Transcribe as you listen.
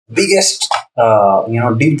biggest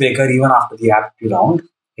deal breaker even after the aptitude round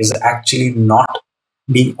is actually not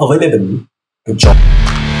being available to job.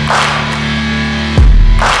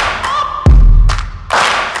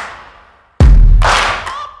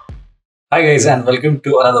 Hi guys, and welcome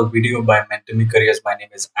to another video by Mentor Me Careers. My name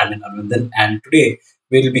is Alan Arvindan, and today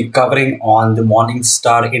we'll be covering on the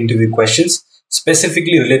Morningstar interview questions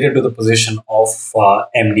specifically related to the position of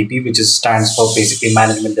MDP, which stands for basically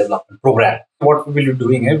Management Development Program. What we will be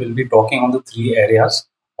doing here, we'll be talking on the three areas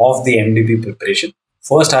of the MDP preparation.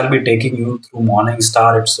 First, I'll be taking you through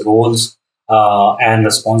Morningstar, its roles and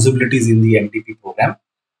responsibilities in the MDP program.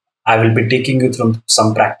 I will be taking you through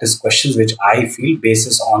some practice questions which I feel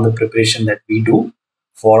basis on the preparation that we do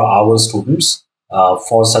for our students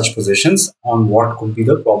for such positions on what could be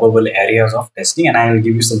the probable areas of testing, and I will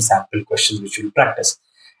give you some sample questions which you will practice.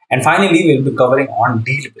 And finally, we'll be covering on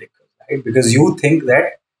deal breakers, right? Because you think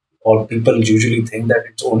that, or people usually think that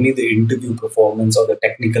it's only the interview performance or the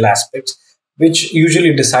technical aspects which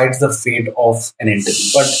usually decides the fate of an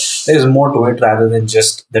interview. But there's more to it rather than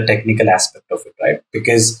just the technical aspect of it, right?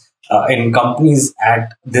 Because in companies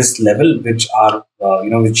at this level, which are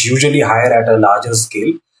which usually hire at a larger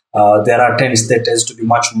scale, there are tends to be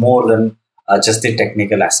much more than just the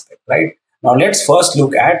technical aspect, right? Now let's first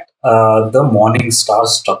look at the Morningstar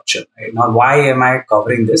structure. Right? Now, why am I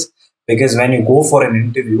covering this? Because when you go for an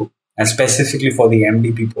interview, and specifically for the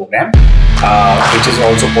MDP program, which is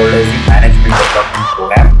also called as the Management Development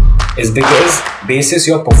Program, is because basis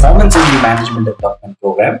your performance in the Management Development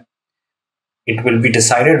Program, it will be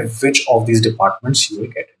decided which of these departments you will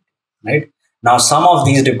get into, right? Now, some of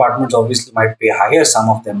these departments obviously might pay higher, some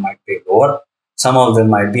of them might pay lower, some of them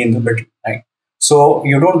might be in the middle, right? So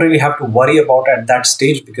you don't really have to worry about at that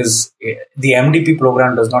stage because the MDP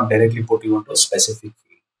program does not directly put you into a specific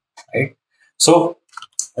field, right? So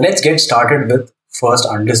let's get started with first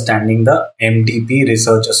understanding the MDP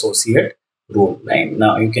Research Associate role, right?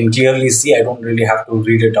 Now you can clearly see, I don't really have to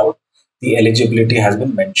read it out. The eligibility has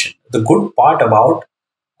been mentioned. The good part about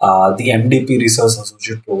the MDP Research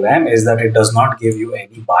Associate Program is that it does not give you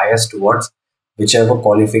any bias towards whichever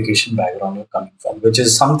qualification background you're coming from, which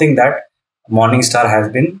is something that Morningstar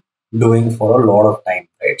has been doing for a lot of time,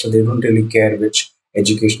 right? So they don't really care which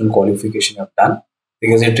educational qualification you've done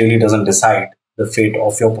because it really doesn't decide the fate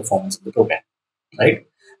of your performance in the program, right?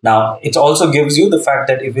 Now, it also gives you the fact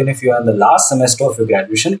that even if you are in the last semester of your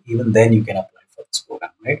graduation, even then you can apply for this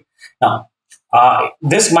program, right? Now,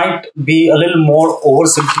 this might be a little more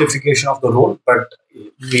oversimplification of the role, but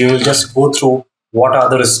we will just go through what are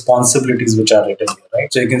the responsibilities which are written here,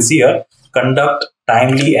 right? So you can see here, conduct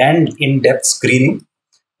timely and in-depth screening,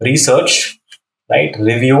 research, right?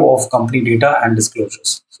 Review of company data and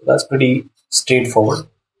disclosures. So that's pretty straightforward.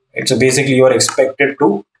 Right? So basically you are expected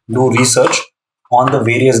to do research on the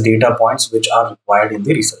various data points which are required in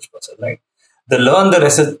the research process, right? They learn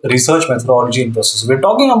the research methodology and process. We're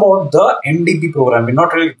talking about the MDP program. We're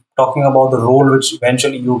not really talking about the role which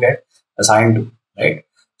eventually you get assigned to, right?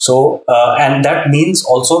 So, and that means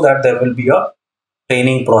also that there will be a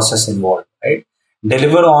training process involved, right?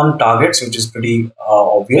 Deliver on targets, which is pretty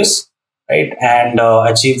obvious, right? And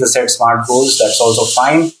achieve the set SMART goals. That's also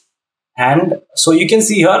fine. And so you can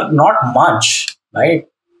see here, not much, right?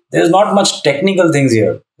 There's not much technical things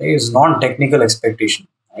here. There is non-technical expectation,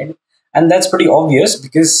 right? And that's pretty obvious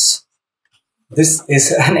because this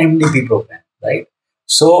is an MDP program, right?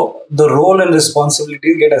 So the role and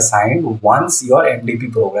responsibilities get assigned once your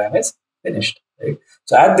MDP program is finished, right?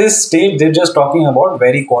 So at this stage, they're just talking about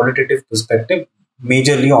very qualitative perspective,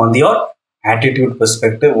 majorly on your attitude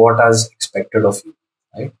perspective, what is expected of you,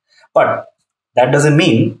 right? But that doesn't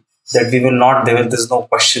mean that we will not, there's no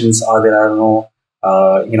questions or there are no,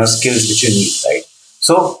 skills which you need, right?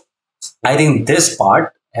 So I think this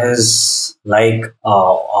part is like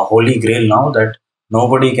a holy grail now that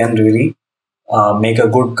nobody can really make a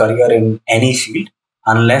good career in any field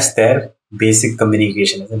unless their basic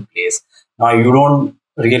communication is in place. Now, you don't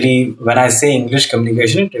really, when I say English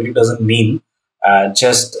communication, it really doesn't mean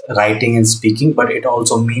just writing and speaking, but it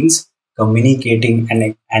also means communicating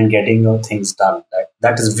and getting your things done.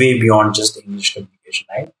 That is way beyond just English communication,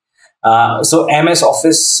 right? So MS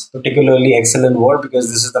Office, particularly excellent word because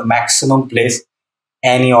this is the maximum place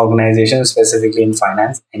any organization, specifically in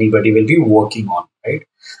finance, anybody will be working on, right?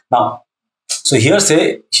 Now, so here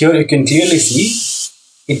you can clearly see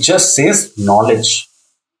it just says knowledge.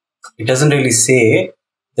 It doesn't really say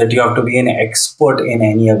that you have to be an expert in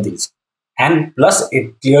any of these. And plus,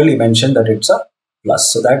 it clearly mentioned that it's a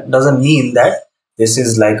plus. So that doesn't mean that this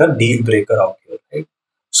is like a deal breaker out here, right?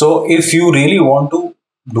 So if you really want to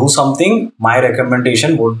do something, my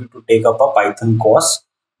recommendation would be to take up a Python course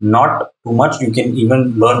not too much. You can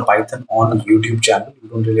even learn Python on a YouTube channel. You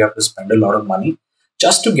don't really have to spend a lot of money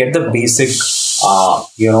just to get the basic,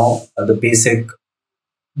 the basic,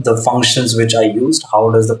 the functions which I used. How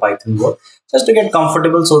does the Python work? Just to get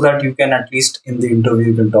comfortable so that you can, at least in the interview,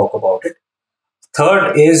 you can talk about it.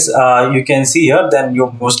 Third is, you can see here, then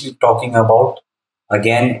you're mostly talking about,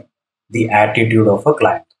 again, the attitude of a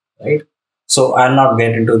client, right? So I'll not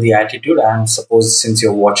get into the attitude. And suppose since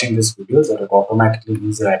you're watching this video, that it automatically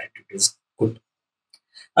means the attitude is good.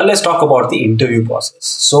 Now let's talk about the interview process.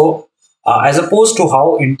 So as opposed to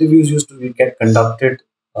how interviews used to get conducted,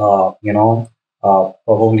 probably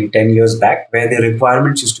 10 years back, where the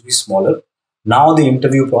requirements used to be smaller. Now the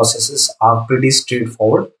interview processes are pretty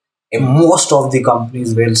straightforward. And most of the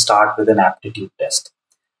companies will start with an aptitude test.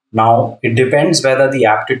 Now, it depends whether the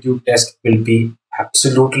aptitude test will be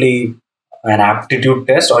absolutely an aptitude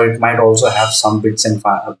test, or it might also have some bits and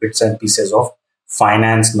pieces of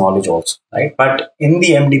finance knowledge also, right? But in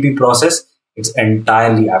the MDP process, it's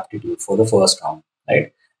entirely aptitude for the first round,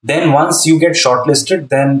 right? Then once you get shortlisted,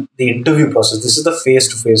 then the interview process, this is the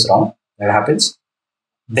face-to-face round that happens.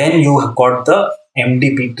 Then you have got the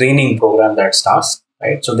MDP training program that starts,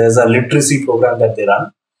 right? So there's a literacy program that they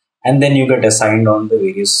run, and then you get assigned on the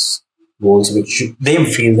various roles which they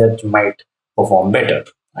feel that you might perform better,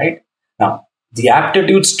 right? Now, the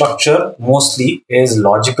aptitude structure mostly is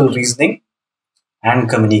logical reasoning and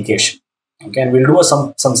communication. Okay, and we'll do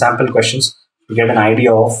some sample questions to get an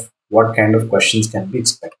idea of what kind of questions can be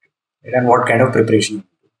expected, right? And what kind of preparation you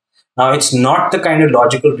do. Now, it's not the kind of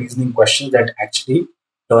logical reasoning questions that actually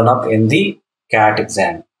turn up in the CAT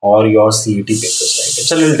exam or your CET papers, right?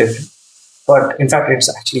 It's a little different, but in fact,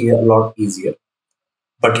 it's actually a lot easier.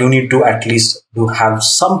 But you need to at least have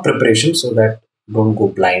some preparation so that you don't go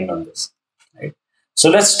blind on this, right? So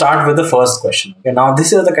let's start with the first question. Okay, now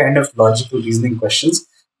this is the kind of logical reasoning questions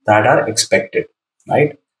that are expected,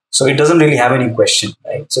 right? So it doesn't really have any question,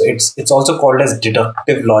 right? So it's also called as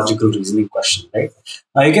deductive logical reasoning question, right?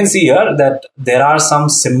 Now you can see here that there are some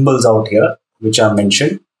symbols out here which are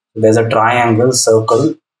mentioned. There's a triangle,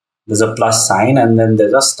 circle, there's a plus sign, and then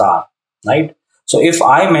there's a star, right? So if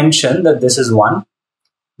I mention that this is 1,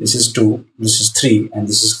 this is 2, this is 3, and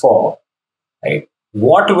this is 4, right?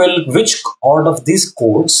 Which order of these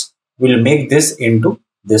codes will make this into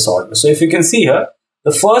this order? So if you can see here,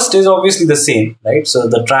 the first is obviously the same, right? So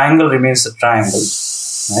the triangle remains the triangle,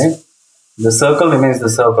 right? The circle remains the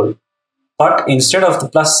circle, but instead of the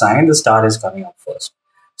plus sign, the star is coming up first.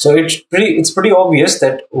 So it's pretty obvious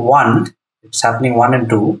that 1, it's happening 1 and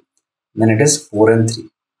 2, then it is 4 and 3.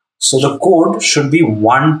 So the code should be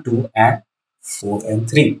 1, 2, and 4 and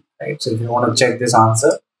 3, right? So if you want to check this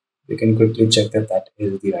answer, you can quickly check that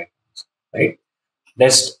is the right answer, right?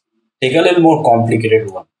 Let's take a little more complicated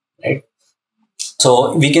one, right?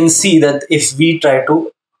 So we can see that if we try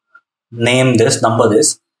to number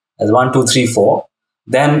this as 1, 2, 3, 4,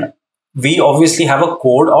 then we obviously have a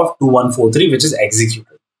code of 2, 1, 4, 3, which is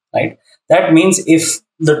executed, right? That means if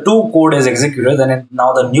the 2 code is executed, then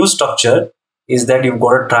now the new structure is that you've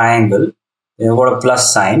got a triangle, you've got a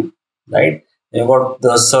plus sign, right? You've got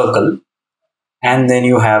the circle, and then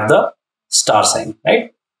you have the star sign,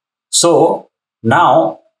 right? So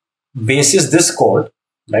now, basis this code,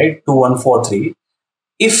 right, 2, 1, 4, 3,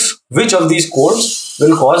 which of these codes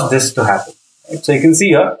will cause this to happen, right? So you can see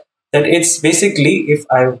here that it's basically, if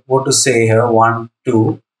I were to say here 1,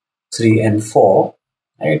 2, 3, and 4,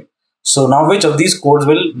 right? So now which of these codes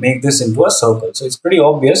will make this into a circle? So it's pretty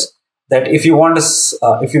obvious that if you want a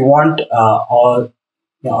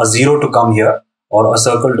 0 to come here or a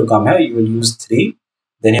circle to come here, you will use 3.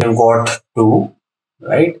 Then you've got 2,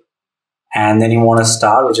 right? And then you want a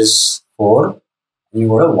star, which is 4, and you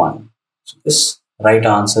got a 1. So this right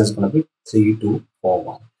answer is going to be 3, 2, 4,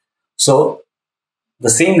 1. So the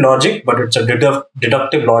same logic, but it's a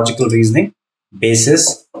deductive logical reasoning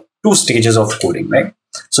basis 2 stages of coding, right?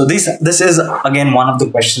 So this is again one of the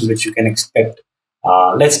questions which you can expect.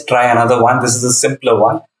 Let's try another one. This is a simpler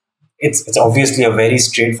one. It's obviously a very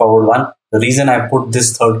straightforward one. The reason I put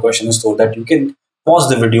this third question is so that you can pause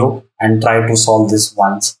the video and try to solve this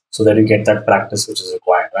once, so that you get that practice which is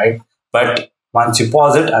required, right? But once you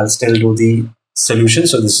pause it, I'll still do the solution.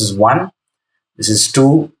 So this is 1, this is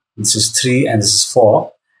 2, this is 3, and this is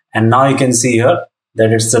 4. And now you can see here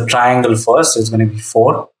that it's the triangle first, so it's going to be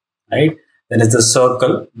 4, right? Then it's the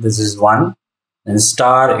circle, this is 1, then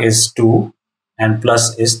star is 2, and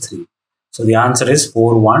plus is 3. So the answer is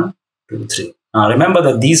 4, 1, 2, 3. Now remember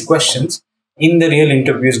that these questions in the real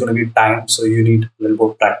interview is going to be timed, so you need a little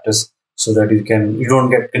bit of practice so that you don't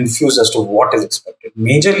get confused as to what is expected.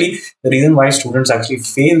 Majorly, the reason why students actually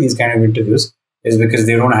fail these kind of interviews is because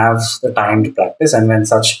they don't have the time to practice, and when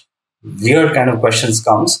such weird kind of questions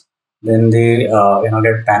comes, then they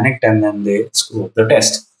get panicked and then they screw up the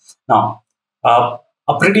test. Now,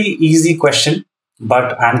 a pretty easy question,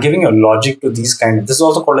 but I'm giving a logic to these kind of. This is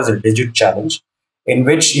also called as a digit challenge, in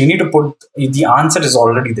which you need to put the answer is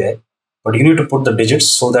already there, but you need to put the digits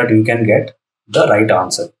so that you can get the right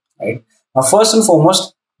answer. Right now, first and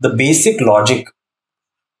foremost, the basic logic,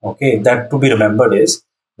 okay, that to be remembered is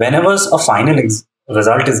whenever a final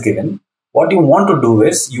result is given, what you want to do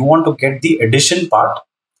is you want to get the addition part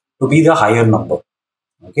to be the higher number.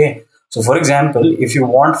 Okay, so for example, if you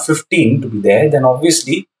want 15 to be there, then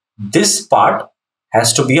obviously this part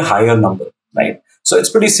has to be a higher number, right? So it's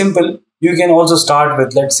pretty simple. You can also start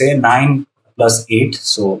with, let's say, 9 plus 8.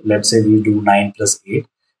 So let's say we do 9 plus 8.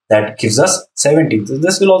 That gives us 17. So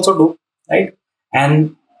this will also do, right?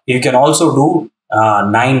 And you can also do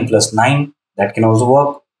 9 plus 9. That can also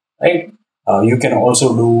work, right? You can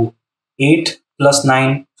also do 8 plus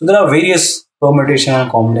 9. So there are various permutation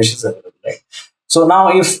and combinations available, right? So now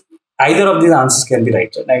if either of these answers can be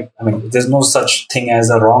right, right? I mean, there's no such thing as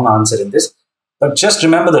a wrong answer in this, but just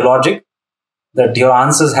remember the logic that your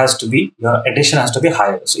answers has to be, your addition has to be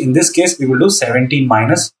higher. So in this case, we will do 17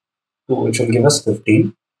 minus 2, which will give us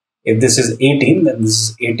 15. If this is 18, then this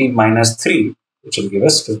is 18 minus 3, which will give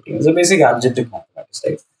us 15. It's a basic algebraic mathematics,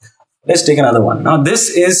 right? Let's take another one. Now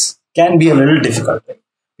this can be a little difficult, right?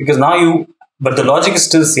 Because now but the logic is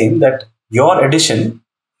still the same, that your addition,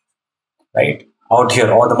 right, out here,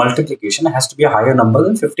 or the multiplication has to be a higher number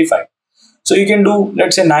than 55. So you can do,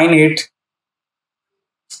 let's say, 98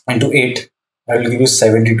 into 8, that will give you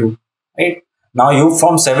 72, right? Now you,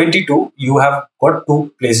 from 72, you have got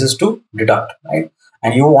two places to deduct, right?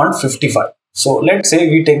 And you want 55. So let's say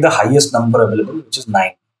we take the highest number available, which is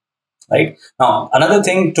 9, right? Now, another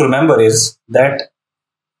thing to remember is that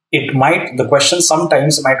the question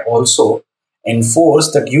sometimes might also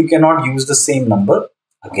enforce that you cannot use the same number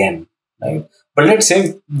again, right? But let's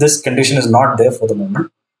say this condition is not there for the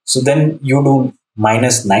moment. So then you do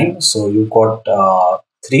minus 9. So you got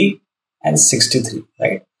 3 and 63,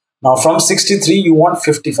 right? Now from 63, you want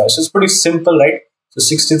 55. So it's pretty simple, right? So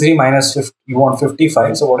 63 minus 50, you want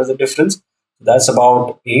 55. So what is the difference? That's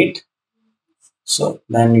about 8. So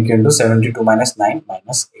then you can do 72 minus 9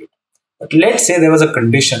 minus 8. But let's say there was a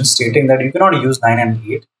condition stating that you cannot use 9 and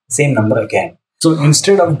 8, same number again. So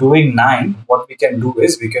instead of doing 9, what we can do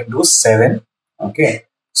is we can do 7. Okay.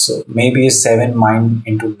 So maybe 7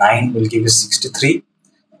 into 9 will give you 63.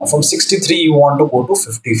 Now from 63, you want to go to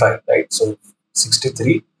 55, right? So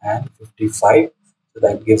 63 and 55. So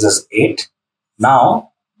that gives us 8.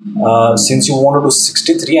 Now, since you want to do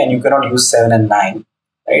 63 and you cannot use 7 and 9,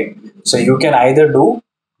 right? So you can either do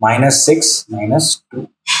minus 6 minus 2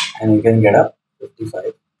 and you can get a 55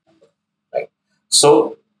 number, right?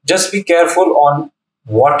 So just be careful on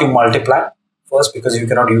what you multiply first, because you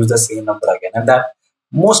cannot use the same number again, and that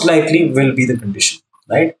most likely will be the condition,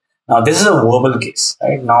 right? Now this is a verbal case,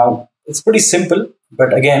 right? Now it's pretty simple,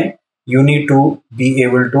 but again, you need to be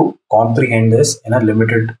able to comprehend this in a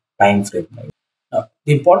limited time frame, right? Now,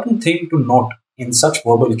 the important thing to note in such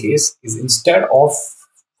verbal case is, instead of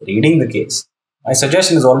reading the case, my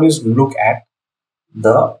suggestion is always look at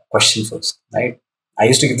the question first, right? I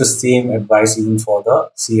used to give the same advice even for the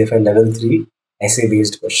CFA level 3 essay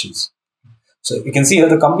based questions. So you can see here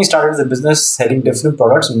the company started the business selling different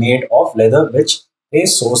products made of leather, which they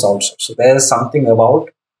source outside. So there is something about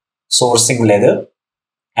sourcing leather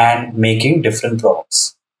and making different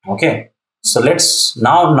products. Okay. So let's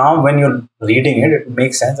now when you're reading it, it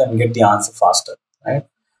makes sense and get the answer faster, right?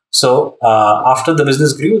 So after the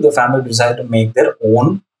business grew, the family decided to make their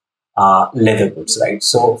own leather goods, right?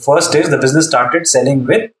 So first is the business started selling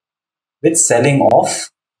with selling of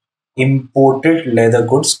imported leather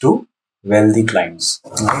goods to wealthy clients,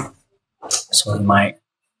 right? So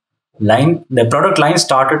the product line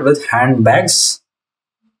started with handbags,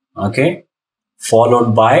 okay,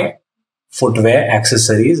 followed by footwear,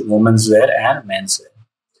 accessories, women's wear, and menswear.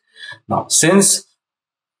 Now, since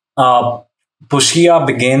Pushia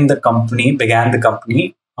began the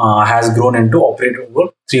company, has grown into operating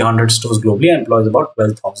over 300 stores globally and employs about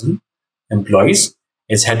 12,000 employees.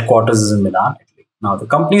 Its headquarters is in Milan, Italy. Now, the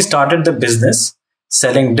company started the business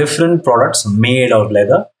selling different products made of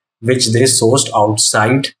leather, which they sourced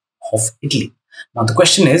outside of Italy. Now, the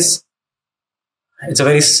question is, it's a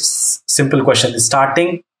very simple question.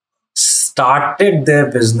 Started their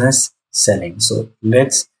business selling. So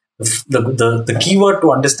the keyword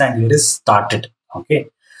to understand here is started. Okay.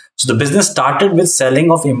 So the business started with selling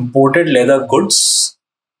of imported leather goods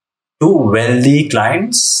to wealthy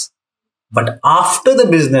clients. But after the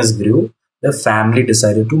business grew, the family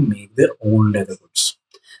decided to make their own leather goods.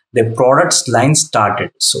 Their products line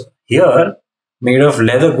started. So here, made of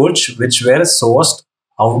leather goods which were sourced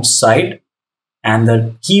outside, and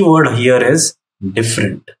the keyword here is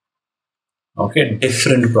different. Okay,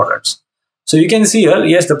 different products. So you can see here,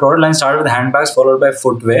 yes, the product line started with handbags, followed by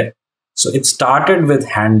footwear. So it started with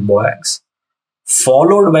handbags,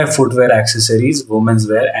 followed by footwear accessories, women's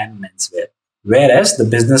wear, and menswear. Whereas the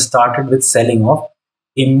business started with selling of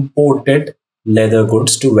imported leather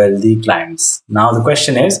goods to wealthy clients. Now the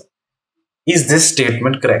question is this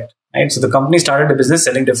statement correct? Right. So the company started a business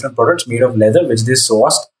selling different products made of leather, which they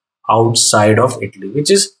sourced outside of Italy,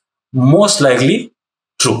 which is most likely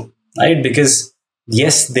true, right? Because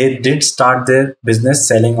yes, they did start their business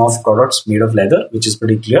selling of products made of leather, which is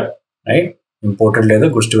pretty clear, right? Imported leather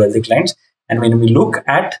goods to wealthy clients. And when we look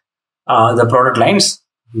at the product lines,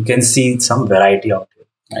 you can see some variety out here,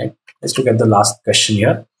 right? Let's look at the last question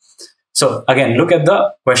here. So again, look at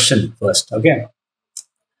the question first. Okay.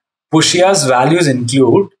 Pushia's values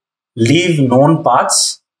include leave known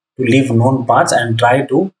paths and try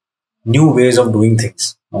to new ways of doing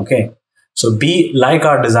things. Okay. So be like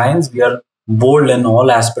our designs, we are bold in all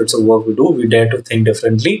aspects of work we do. We dare to think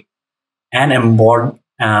differently and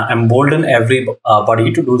embolden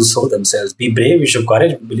everybody to do so themselves. Be brave, we show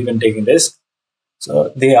courage, we believe in taking risks.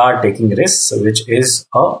 So they are taking risks, which is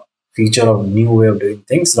a feature of new way of doing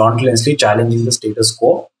things, relentlessly challenging the status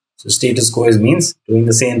quo. So status quo means doing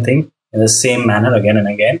the same thing in the same manner again and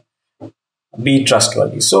again. Be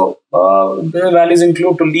trustworthy. So the values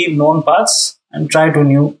include to leave known paths and try to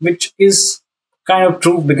new, which is kind of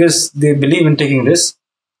true because they believe in taking risks,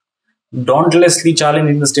 dauntlessly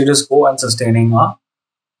challenging the status quo and sustaining our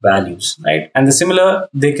values, right? And the similar,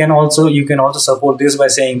 you can also support this by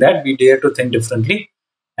saying that we dare to think differently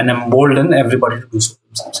and embolden everybody to do so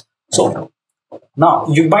themselves. So now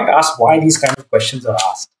you might ask why these kind of questions are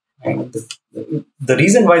asked. And the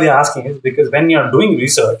reason why they're asking is because when you're doing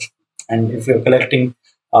research and if you're collecting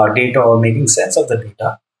data or making sense of the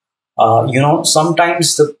data,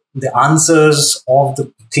 sometimes the answers of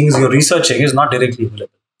the things you're researching is not directly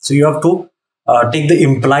available. So you have to take the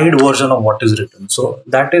implied version of what is written. So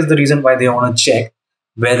that is the reason why they want to check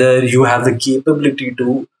whether you have the capability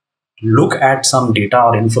to look at some data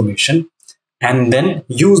or information and then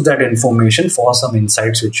use that information for some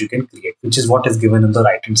insights which you can create, which is what is given on the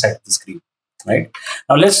right hand side of the screen. Right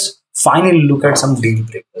now, let's finally look at some deal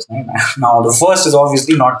breakers. Right? Now, the first is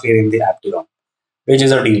obviously not clearing the aptitude, which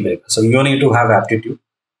is a deal breaker. So you need to have aptitude,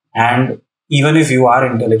 and even if you are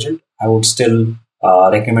intelligent, I would still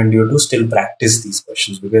recommend you to still practice these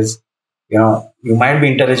questions because you might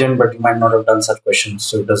be intelligent, but you might not have done such questions.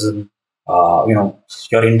 So it doesn't,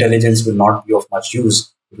 your intelligence will not be of much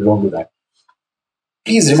use if you don't do that.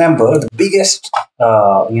 Please remember the biggest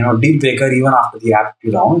deal breaker even after the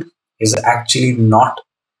aptitude round is actually not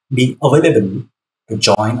being available to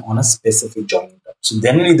join on a specific joining term. So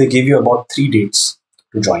generally they give you about 3 dates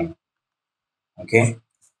to join. Okay,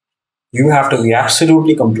 you have to be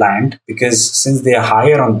absolutely compliant because since they are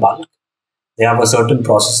higher on bulk, they have a certain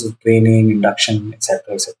process of training, induction,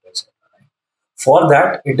 etc., etc., etc. For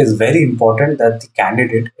that, it is very important that the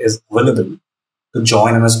candidate is available to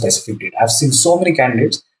join on a specific date. I've seen so many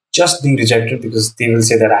candidates just being rejected because they will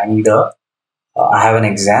say that I have an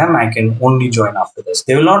exam, I can only join after this.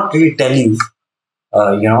 They will not really tell you,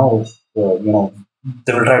 they will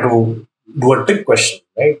try to do a trick question,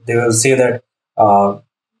 right? They will say that,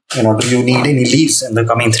 do you need any leaves in the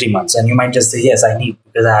coming 3 months? And you might just say, yes, I need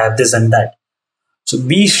because I have this and that. So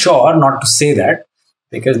be sure not to say that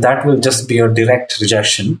because that will just be a direct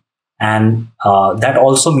rejection. And that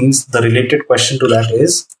also means the related question to that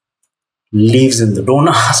is don't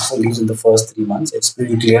ask for leaves in the first 3 months. It's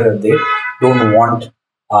pretty clear that they don't want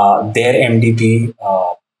their MDP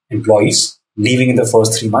employees leaving in the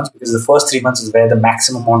first 3 months because the first 3 months is where the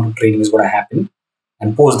maximum amount of training is going to happen.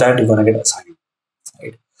 And post that, you're going to get assigned.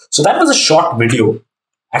 Right? So that was a short video.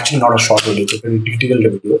 Actually, not a short video, it's a very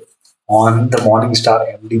detailed video on the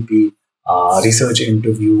Morningstar MDP research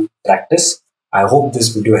interview practice. I hope this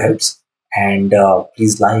video helps, and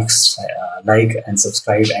please like and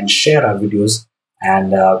subscribe and share our videos,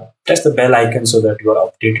 and press the bell icon so that you are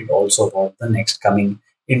updated also about the next coming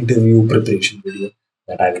interview preparation video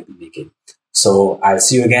that I will be making. So I'll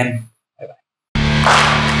see you again.